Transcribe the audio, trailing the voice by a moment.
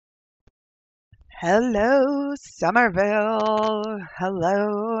Hello, Somerville.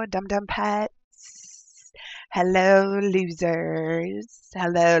 Hello, Dum Dum Pets. Hello, losers.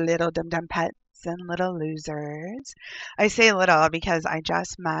 Hello, little Dum Dum Pets and little losers. I say little because I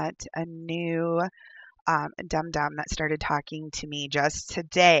just met a new Dum Dum that started talking to me just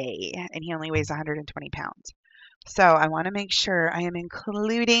today, and he only weighs 120 pounds. So I want to make sure I am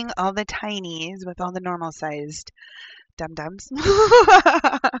including all the tinies with all the normal sized Dum Dums.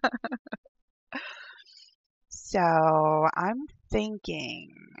 So I'm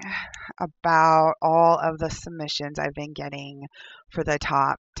thinking about all of the submissions I've been getting for the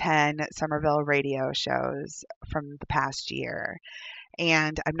top 10 Somerville radio shows from the past year.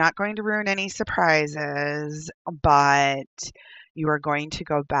 And I'm not going to ruin any surprises, but you are going to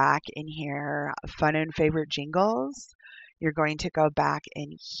go back and hear fun and favorite jingles. You're going to go back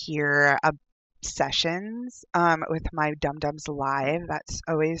and hear sessions with my Dum Dums live. That's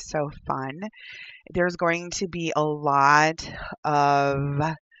always so fun. There's going to be a lot of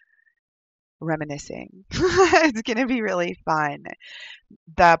reminiscing. It's going to be really fun.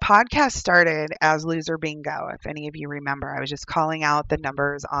 The podcast started as Loser Bingo. If any of you remember, I was just calling out the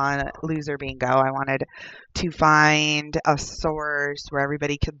numbers on Loser Bingo. I wanted to find a source where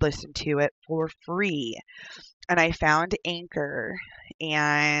everybody could listen to it for free. And I found Anchor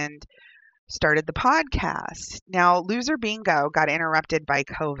and started the podcast. Now, Loser Bingo got interrupted by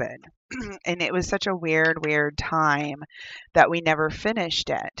COVID. And it was such a weird time that we never finished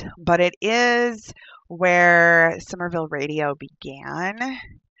it. But it is where Somerville Radio began,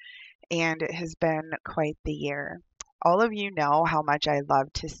 and it has been quite the year. All of you know how much I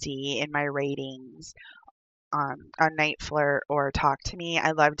love to see in my ratings on Night Flirt or Talk to Me.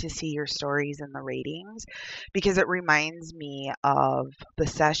 I love to see your stories in the ratings because it reminds me of the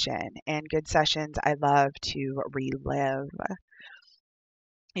session, and good sessions I love to relive.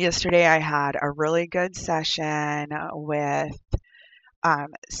 Yesterday, I had a really good session with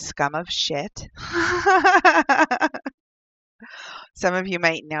Scum of Shit. Some of you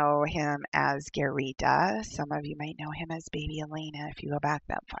might know him as Garita. Some of you might know him as Baby Elena if you go back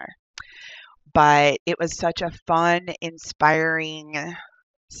that far. But it was such a fun, inspiring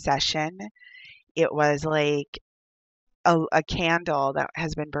session. It was like a candle that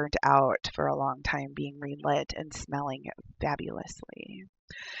has been burnt out for a long time being relit and smelling fabulously.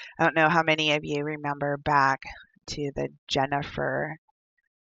 I don't know how many of you remember back to the Jennifer,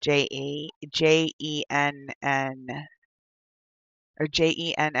 Jenn or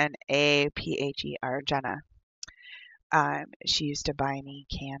Jennapher, Jenna. She used to buy me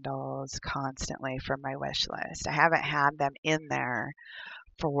candles constantly from my wish list. I haven't had them in there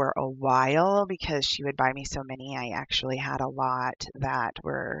for a while because she would buy me so many. I actually had a lot that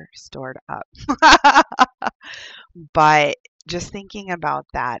were stored up. But just thinking about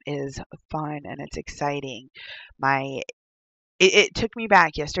that is fun and it's exciting. It took me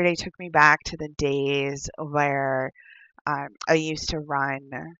back. Yesterday took me back to the days where I used to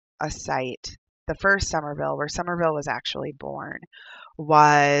run a site. The first Somerville, where Somerville was actually born,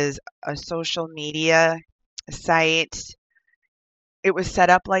 was a social media site. It was set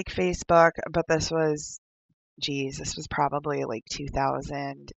up like Facebook, but this was probably like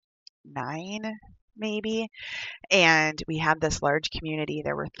 2009, maybe. And we had this large community.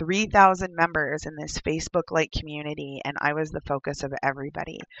 There were 3,000 members in this Facebook-like community, and I was the focus of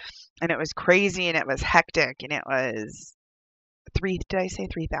everybody. And it was crazy, and it was hectic, and it was did I say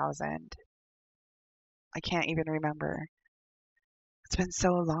 3,000? I can't even remember. It's been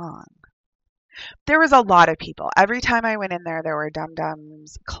so long. There was a lot of people. Every time I went in there, there were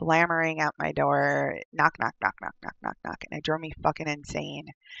dum-dums clamoring at my door, knock, knock, knock, knock, knock, knock, knock, and it drove me fucking insane.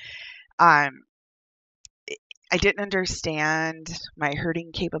 Um, I didn't understand my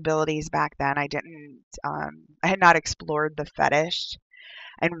herding capabilities back then. I had not explored the fetish,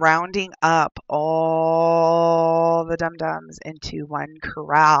 and rounding up all the dum-dums into one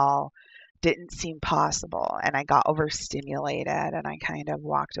corral didn't seem possible, and I got overstimulated, and I kind of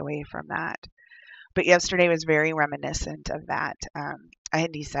walked away from that. But yesterday was very reminiscent of that. I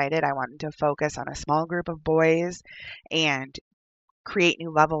had decided I wanted to focus on a small group of boys and create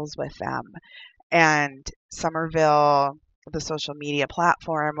new levels with them. And Somerville, the social media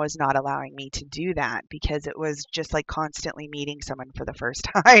platform, was not allowing me to do that because it was just like constantly meeting someone for the first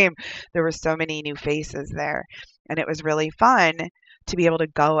time. There were so many new faces there. And it was really fun to be able to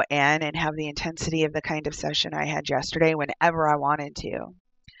go in and have the intensity of the kind of session I had yesterday whenever I wanted to.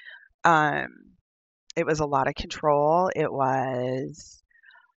 It was a lot of control. It was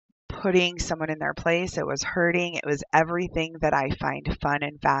putting someone in their place. It was hurting. It was everything that I find fun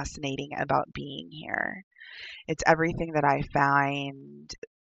and fascinating about being here. It's everything that I find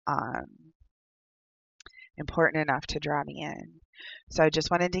important enough to draw me in. So I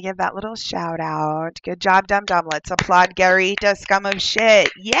just wanted to give that little shout out. Good job, Dum Dum. Let's applaud Garita, scum of shit.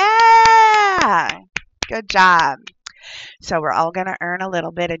 Yeah! Good job. So we're all going to earn a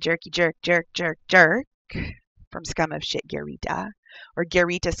little bit of jerky jerk, jerk, jerk, jerk from scum of shit Garita, or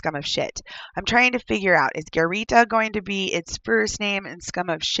Garita scum of shit. I'm trying to figure out, is Garita going to be its first name and scum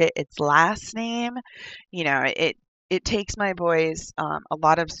of shit its last name? You know, it takes my boys a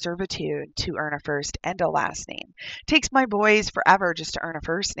lot of servitude to earn a first and a last name. It takes my boys forever just to earn a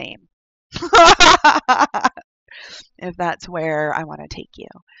first name. If that's where I want to take you.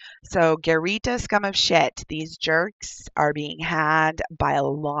 So, Garita scum of shit, these jerks are being had by a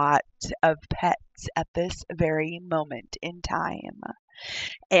lot of pets at this very moment in time.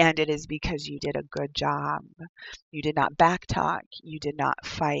 And it is because you did a good job. You did not backtalk. You did not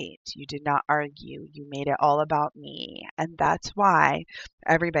fight. You did not argue. You made it all about me. And that's why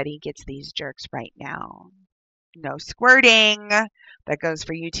everybody gets these jerks right now. No squirting. That goes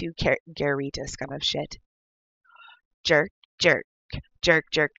for you too, Garita scum of shit. Jerk, jerk, jerk,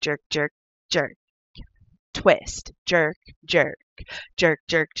 jerk, jerk, jerk, jerk. Twist, jerk, jerk, jerk,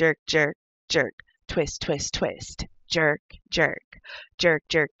 jerk, jerk, jerk, jerk. Twist, twist, twist. Jerk, jerk, jerk,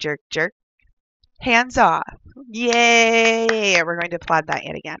 jerk, jerk, jerk. Hands off. Yay! We're going to applaud that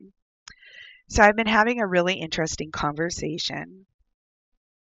yet again. So I've been having a really interesting conversation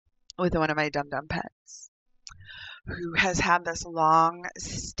with one of my Dum Dum pets who has had this long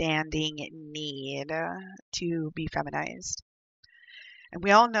standing need to be feminized. And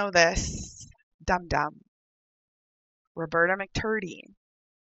we all know this Dum Dum, Roberta McTurdy.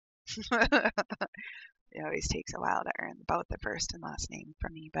 It always takes a while to earn both the first and last name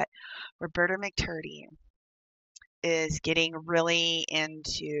from me, but Roberta McTurdy is getting really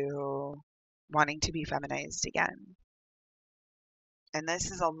into wanting to be feminized again. And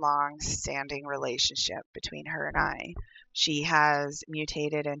this is a long-standing relationship between her and I. She has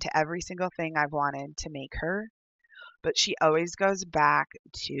mutated into every single thing I've wanted to make her, but she always goes back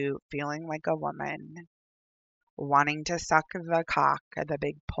to feeling like a woman, wanting to suck the cock, the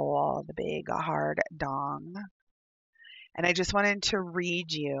big pole, the big hard dong. And I just wanted to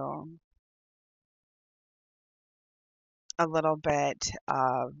read you a little bit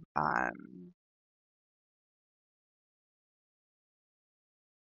of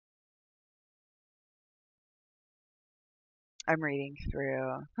I'm reading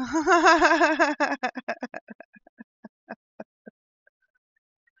through.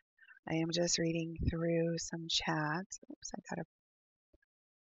 I am just reading through some chats. Oops, I got a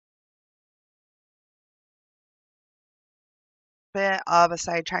bit of a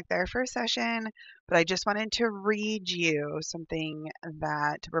sidetrack there for a session, but I just wanted to read you something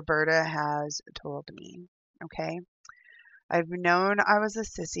that Roberta has told me. Okay. I've known I was a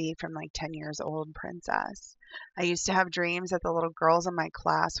sissy from like 10 years old, princess. I used to have dreams that the little girls in my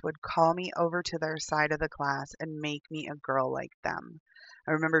class would call me over to their side of the class and make me a girl like them.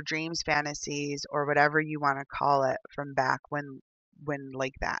 I remember dreams, fantasies, or whatever you want to call it from back when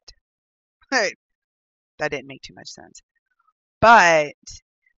like that. That didn't make too much sense. But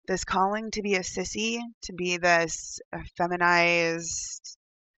this calling to be a sissy, to be this feminized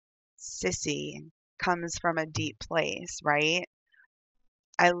sissy, comes from a deep place, right?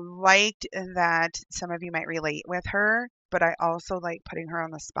 I liked that some of you might relate with her, but I also like putting her on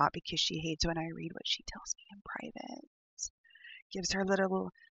the spot because she hates when I read what she tells me in private. Gives her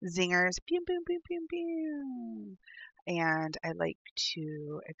little zingers, pew, pew, pew, pew, pew. And I like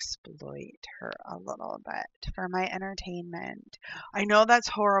to exploit her a little bit for my entertainment. I know that's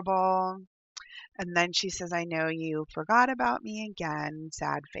horrible. And then she says, I know you forgot about me again,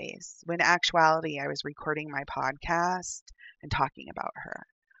 sad face. When in actuality, I was recording my podcast and talking about her.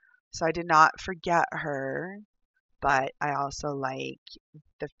 So I did not forget her, but I also like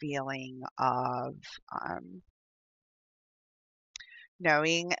the feeling of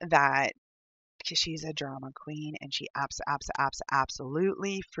knowing that because she's a drama queen and she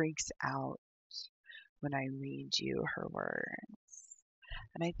absolutely freaks out when I read you her words.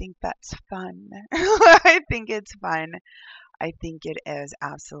 And I think that's fun. I think it's fun. I think it is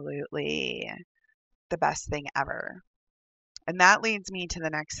absolutely the best thing ever. And that leads me to the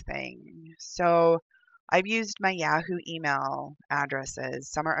next thing. So I've used my Yahoo email addresses,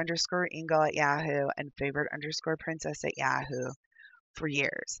 summer_ingle at Yahoo and favorite_princess at Yahoo for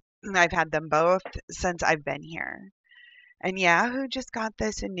years. And I've had them both since I've been here. And Yahoo just got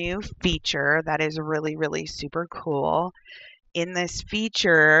this new feature that is really, really super cool. In this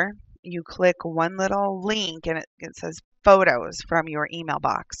feature, you click one little link and it says photos from your email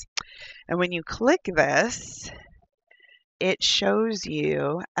box. And when you click this, it shows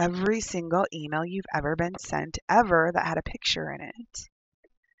you every single email you've ever been sent ever that had a picture in it.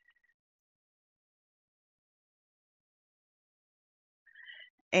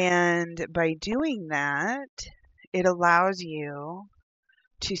 And by doing that, it allows you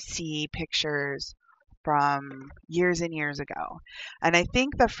to see pictures from years and years ago. And I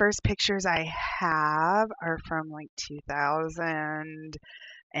think the first pictures I have are from like 2008.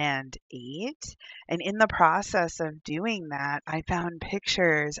 And in the process of doing that, I found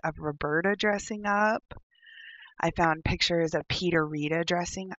pictures of Roberta dressing up. I found pictures of Peter Rita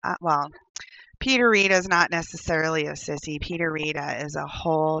dressing up. Well, Peter Rita is not necessarily a sissy. Peter Rita is a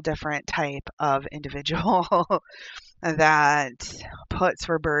whole different type of individual that puts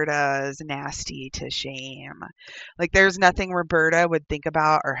Roberta's nasty to shame. Like, there's nothing Roberta would think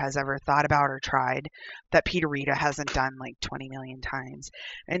about or has ever thought about or tried that Peter Rita hasn't done like 20 million times.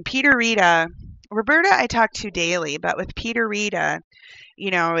 And Peter Rita, Roberta I talk to daily, but with Peter Rita,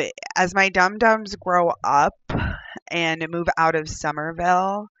 you know, as my dum-dums grow up and move out of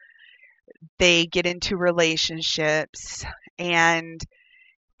Somerville, they get into relationships and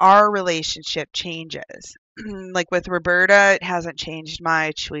our relationship changes. Like with Roberta, it hasn't changed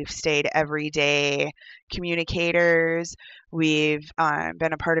much. We've stayed everyday communicators. We've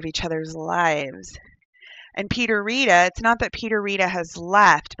been a part of each other's lives. And Peter Rita, it's not that Peter Rita has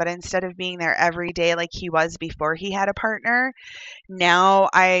left, but instead of being there every day like he was before he had a partner, now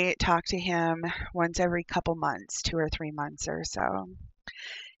I talk to him once every couple months, 2 or 3 months or so.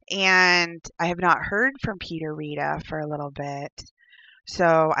 And I have not heard from Peter Rita for a little bit.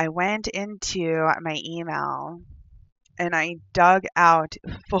 So I went into my email and I dug out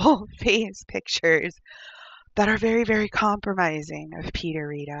full face pictures that are very, very compromising of Peter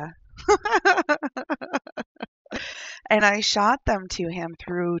Rita. And I shot them to him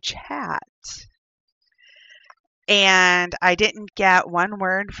through chat. And I didn't get one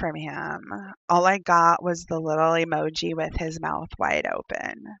word from him. All I got was the little emoji with his mouth wide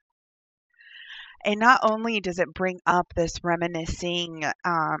open. And not only does it bring up this reminiscing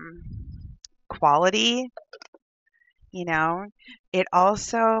quality, you know, it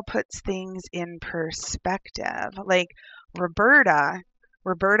also puts things in perspective. Like Roberta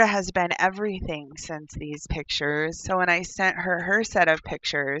has been everything since these pictures. So when I sent her set of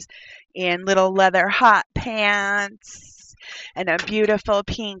pictures in little leather hot pants and a beautiful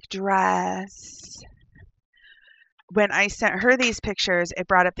pink dress, when I sent her these pictures, it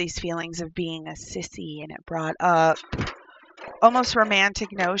brought up these feelings of being a sissy, and it brought up almost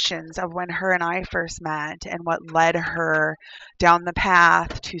romantic notions of when her and I first met and what led her down the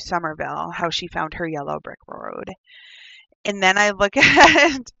path to Somerville, how she found her yellow brick road. And then I look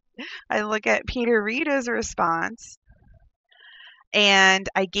at Peter Rita's response and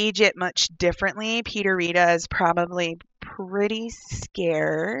I gauge it much differently. Peter Rita is probably pretty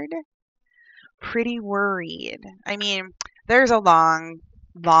scared, pretty worried. I mean, there's a long,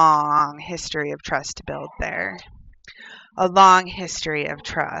 long history of trust to build there. A long history of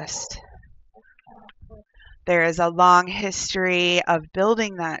trust. There is a long history of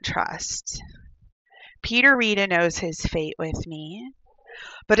building that trust. Peter Rita knows his fate with me,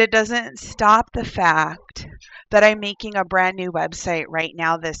 but it doesn't stop the fact that I'm making a brand new website right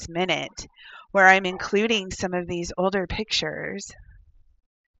now this minute where I'm including some of these older pictures.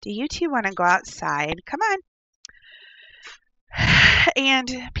 Do you two want to go outside? Come on.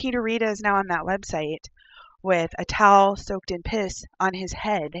 And Peter Rita is now on that website with a towel soaked in piss on his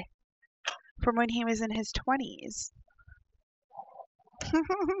head from when he was in his 20s.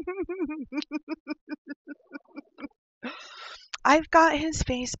 I've got his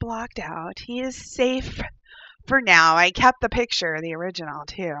face blocked out. He is safe for now. I kept the picture, the original,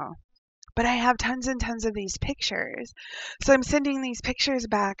 too. But I have tons and tons of these pictures. So I'm sending these pictures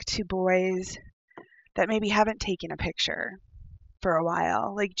back to boys that maybe haven't taken a picture for a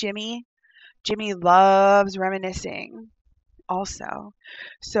while. Like Jimmy. Jimmy loves reminiscing also.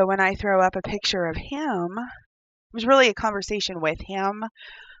 So when I throw up a picture of him, it was really a conversation with him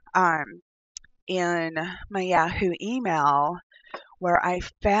in my Yahoo email where I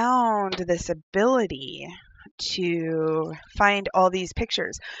found this ability to find all these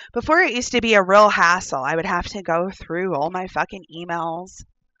pictures. Before it used to be a real hassle. I would have to go through all my fucking emails,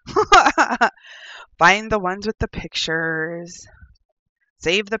 find the ones with the pictures,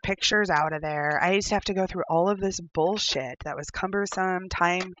 save the pictures out of there. I used to have to go through all of this bullshit that was cumbersome,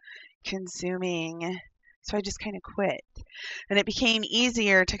 time consuming. So I just kind of quit. And it became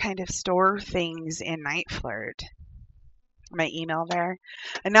easier to kind of store things in NiteFlirt, my email there.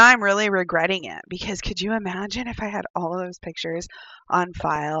 And now I'm really regretting it because could you imagine if I had all of those pictures on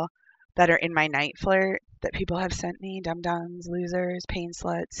file that are in my night flirt that people have sent me. Dum-dums, losers, pain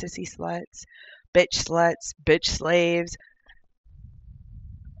sluts, sissy sluts, bitch slaves.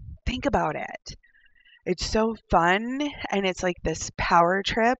 Think about it. It's so fun, and it's like this power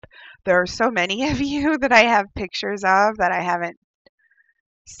trip. There are so many of you that I have pictures of that I haven't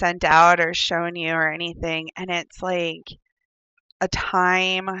sent out or shown you or anything, and it's like a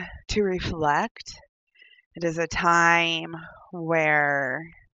time to reflect. It is a time where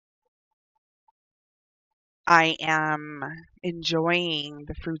I am enjoying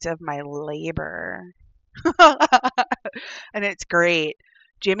the fruits of my labor. And it's great.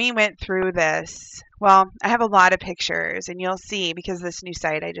 Jimmy went through this. Well, I have a lot of pictures, and you'll see because this new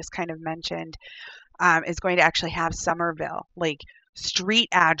site I just kind of mentioned is going to actually have Somerville, like street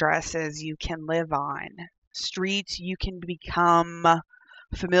addresses you can live on, streets you can become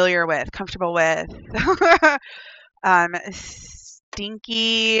familiar with, comfortable with.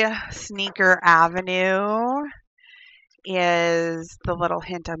 Stinky Sneaker Avenue is the little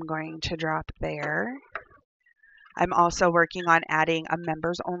hint I'm going to drop there. I'm also working on adding a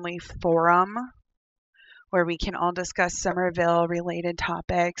members only forum where we can all discuss Somerville related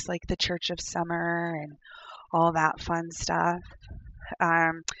topics like the Church of Summer and all that fun stuff.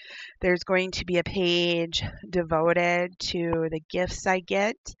 There's going to be a page devoted to the gifts I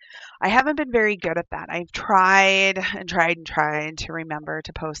get. I haven't been very good at that. I've tried to remember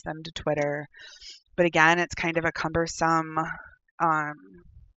to post them to Twitter. But again, it's kind of a cumbersome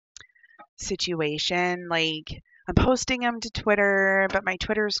situation. Like, I'm posting them to Twitter, but my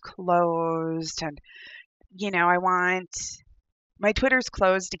Twitter's closed. And, my Twitter's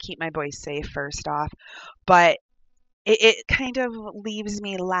closed to keep my voice safe, first off. But it kind of leaves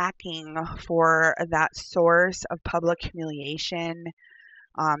me lacking for that source of public humiliation,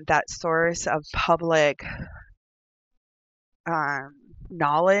 that source of public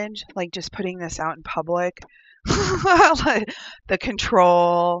knowledge, like just putting this out in public. The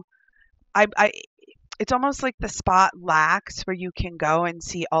control. It's almost like the spot lacks where you can go and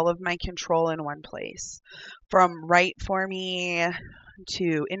see all of my control in one place. From Write For Me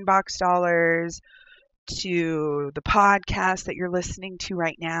to Inbox Dollars to the podcast that you're listening to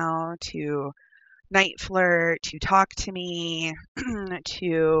right now, to Night Flirt, to Talk to Me,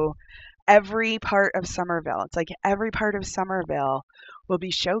 to every part of Somerville. It's like every part of Somerville will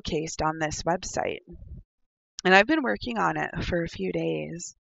be showcased on this website. And I've been working on it for a few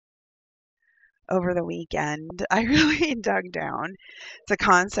days. Over the weekend, I really dug down. It's a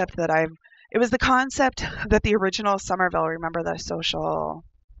concept it was the concept that the original Somerville, remember the social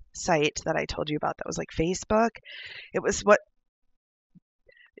site that I told you about that was like Facebook? It was what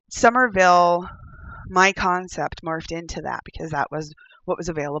Somerville, my concept morphed into that because that was what was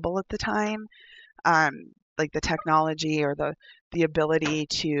available at the time. Like the technology or the ability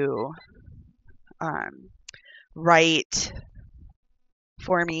to write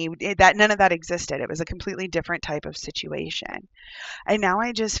for me, that none of that existed. It was a completely different type of situation. And now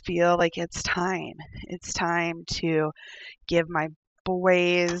I just feel like it's time. It's time to give my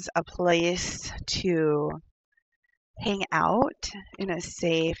boys a place to hang out in a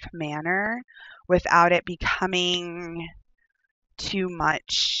safe manner without it becoming too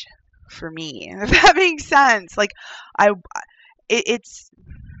much for me. If that makes sense. Like it's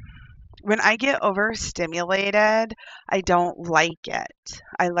when I get overstimulated, I don't like it.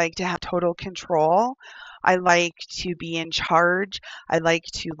 I like to have total control. I like to be in charge. I like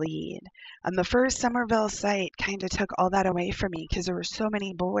to lead. And the first Somerville site kind of took all that away from me because there were so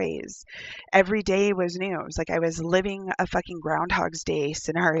many boys. Every day was new. It was like I was living a fucking Groundhog's Day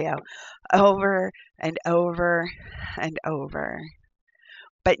scenario over and over and over.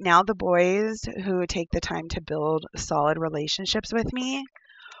 But now the boys who take the time to build solid relationships with me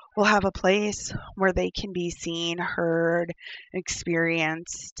will have a place where they can be seen, heard,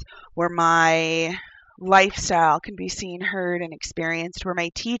 experienced, where my lifestyle can be seen, heard, and experienced, where my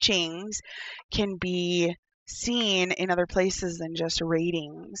teachings can be seen in other places than just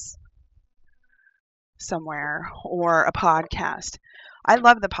ratings somewhere or a podcast. I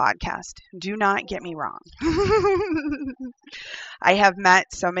love the podcast. Do not get me wrong. I have met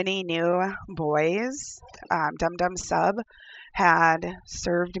so many new boys. Dum Dum Sub had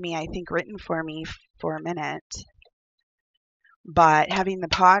served me, I think, written for me for a minute. But having the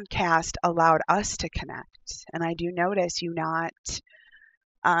podcast allowed us to connect. And I do notice you not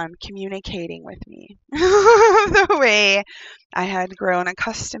communicating with me the way I had grown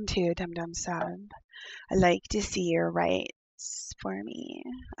accustomed to, Dum Dum Sub. I like to see your rights. results for me.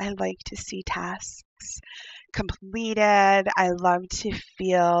 I like to see tasks completed. I love to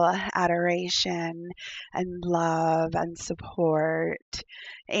feel adoration and love and support.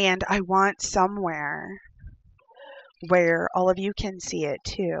 And I want somewhere where all of you can see it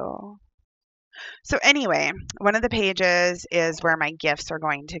too. So anyway, one of the pages is where my gifts are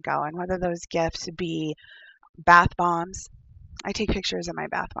going to go, and whether those gifts be bath bombs. I take pictures of my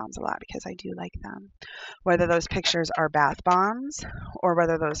bath bombs a lot because I do like them. Whether those pictures are bath bombs or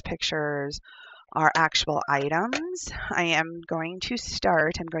whether those pictures are actual items, I'm going to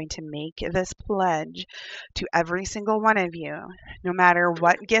make this pledge to every single one of you, no matter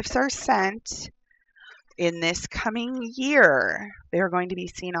what gifts are sent in this coming year, they're going to be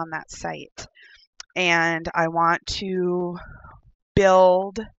seen on that site. And I want to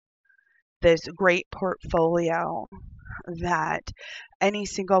build this great portfolio that any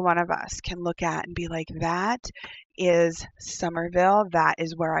single one of us can look at and be like, that is Somerville. That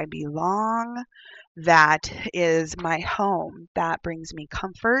is where I belong. That is my home. That brings me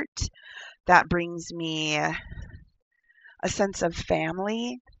comfort. That brings me a sense of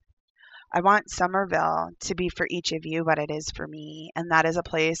family. I want Somerville to be for each of you what it is for me, and that is a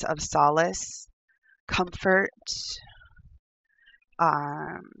place of solace, comfort,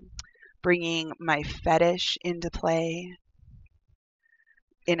 bringing my fetish into play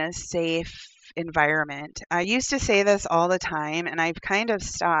in a safe environment. I used to say this all the time, and I've kind of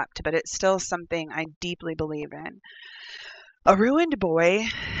stopped, but it's still something I deeply believe in. A ruined boy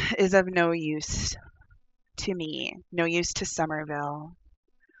is of no use to me, no use to Somerville.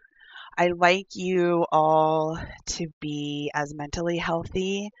 I like you all to be as mentally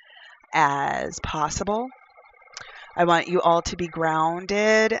healthy as possible. I want you all to be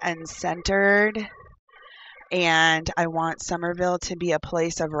grounded and centered, and I want Somerville to be a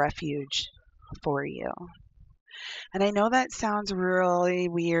place of refuge for you. And I know that sounds really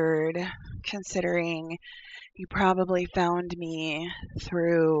weird, considering you probably found me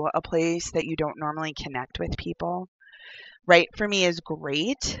through a place that you don't normally connect with people. Right For Me is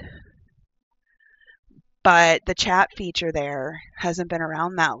great, but the chat feature there hasn't been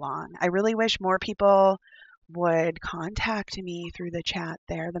around that long. I really wish more people would contact me through the chat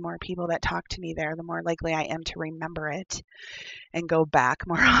there. The more people that talk to me there, the more likely I am to remember it and go back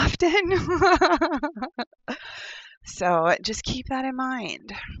more often. So just keep that in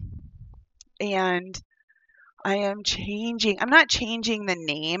mind. And I'm not changing the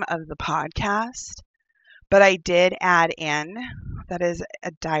name of the podcast, but I did add in that is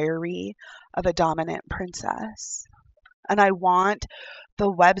a diary of a dominant princess. And I want the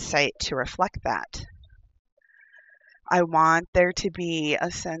website to reflect that. I want there to be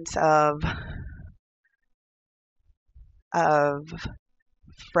a sense of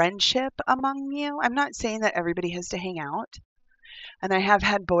friendship among you. I'm not saying that everybody has to hang out. And I have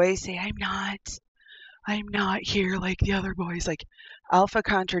had boys say, I'm not here like the other boys, like alpha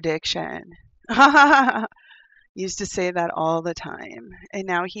contradiction. Used to say that all the time. And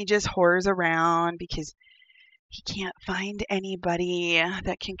now he just whores around because he can't find anybody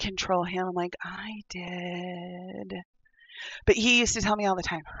that can control him. I'm like, I did. But he used to tell me all the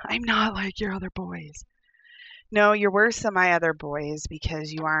time, I'm not like your other boys. No, you're worse than my other boys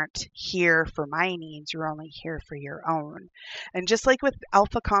because you aren't here for my needs. You're only here for your own. And just like with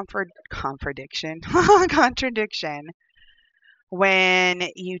alpha contradiction, when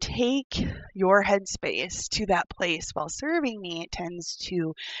you take your headspace to that place while serving me, it tends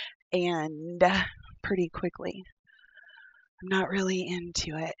to end pretty quickly. I'm not really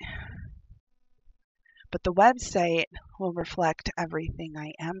into it. But the website will reflect everything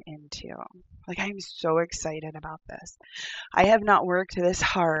I am into. Like, I'm so excited about this. I have not worked this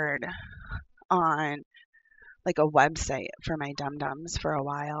hard on like a website for my dum-dums for a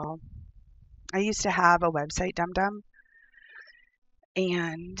while. I used to have a website dum-dum,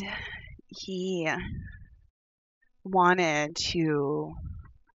 and he wanted to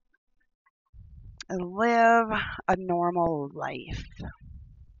live a normal life.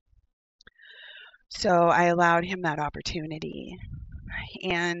 So I allowed him that opportunity.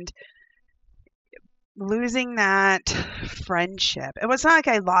 And losing that friendship, it was not like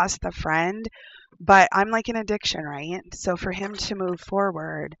I lost the friend, but I'm like an addiction, right? So for him to move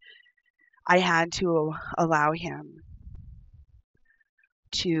forward, I had to allow him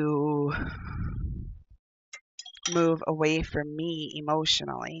to move away from me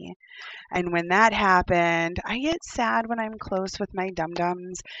emotionally. And when that happened, I get sad when I'm close with my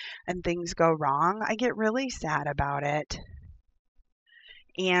dum-dums and things go wrong. I get really sad about it.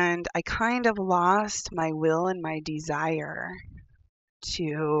 And I kind of lost my will and my desire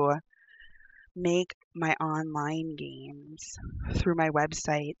to make my online games through my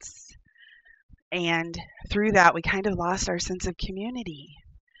websites. And through that, we kind of lost our sense of community.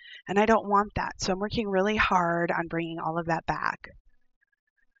 And I don't want that. So I'm working really hard on bringing all of that back.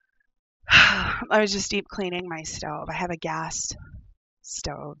 I was just deep cleaning my stove. I have a gas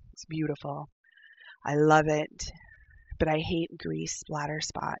stove. It's beautiful. I love it, but I hate grease splatter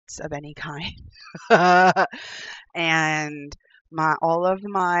spots of any kind. And all of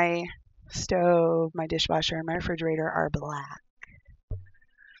my stove, my dishwasher, and my refrigerator are black.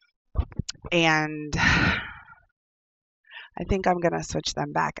 And I think I'm going to switch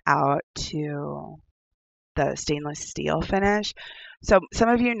them back out to the stainless steel finish. So some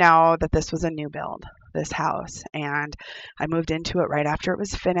of you know that this was a new build, this house, and I moved into it right after it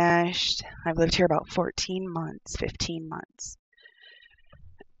was finished. I've lived here about 14 months, 15 months.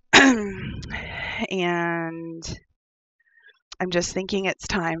 And I'm just thinking it's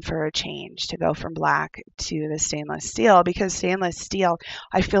time for a change to go from black to the stainless steel, because stainless steel,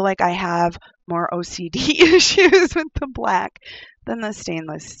 I feel like I have more OCD issues with the black than the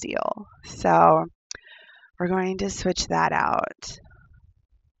stainless steel. So we're going to switch that out.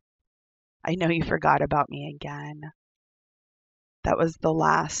 I know you forgot about me again. That was the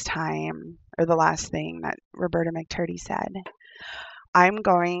last time, or the last thing that Roberta McTurdy said. I'm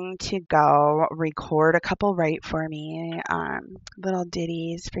going to go record a couple Write For Me little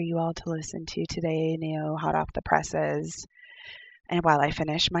ditties for you all to listen to today, new, hot off the presses, and while I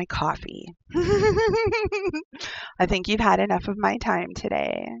finish my coffee. I think you've had enough of my time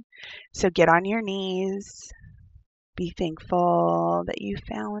today. So get on your knees. Be thankful that you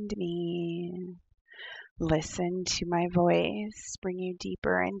found me. Listen to my voice bring you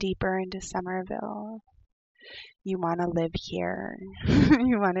deeper and deeper into Somerville. You want to live here.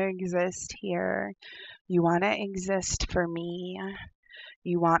 You want to exist here. You want to exist for me.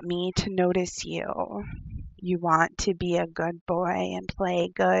 You want me to notice you. You want to be a good boy and play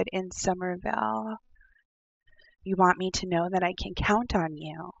good in Somerville. You want me to know that I can count on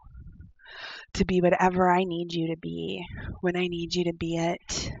you to be whatever I need you to be when I need you to be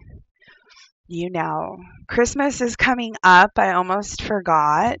it. You know, Christmas is coming up. I almost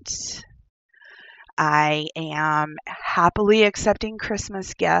forgot. I am happily accepting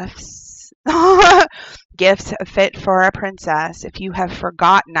Christmas gifts. Gifts fit for a princess. If you have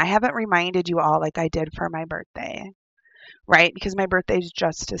forgotten, I haven't reminded you all like I did for my birthday, right? Because my birthday is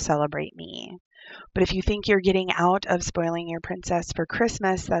just to celebrate me. But if you think you're getting out of spoiling your princess for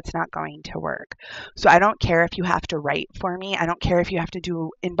Christmas, that's not going to work. So I don't care if you have to write for me. I don't care if you have to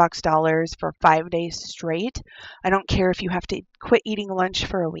do inbox dollars for 5 days straight. I don't care if you have to quit eating lunch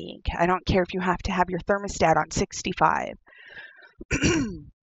for a week. I don't care if you have to have your thermostat on 65.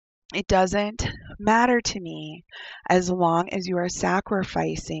 It doesn't matter to me as long as you are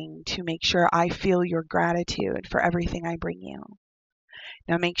sacrificing to make sure I feel your gratitude for everything I bring you.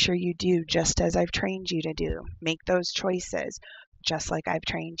 Now make sure you do just as I've trained you to do. Make those choices just like I've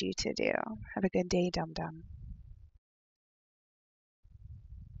trained you to do. Have a good day, Dum Dum.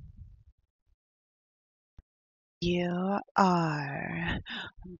 You are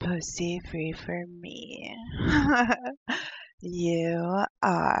pussy free for me. You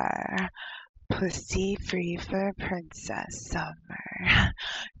are pussy free for Princess Summer.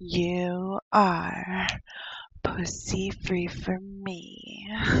 You are pussy free for me.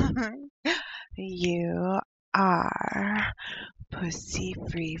 You are pussy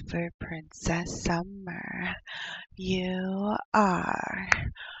free for Princess Summer. You are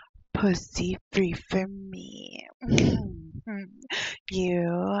pussy free for me.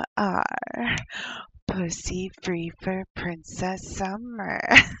 You are pussy free for Princess Summer.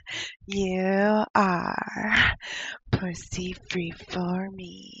 You are pussy free for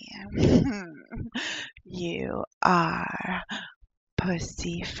me. You are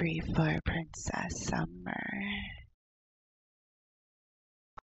pussy free for Princess Summer.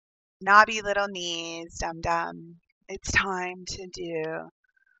 Knobby little knees, Dum Dum. It's time to do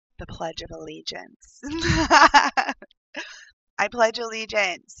the Pledge of Allegiance. I pledge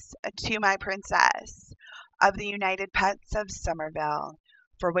allegiance to my princess of the United Pets of Somerville,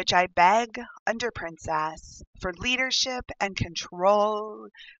 for which I beg under princess for leadership and control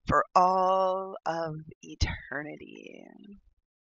for all of eternity.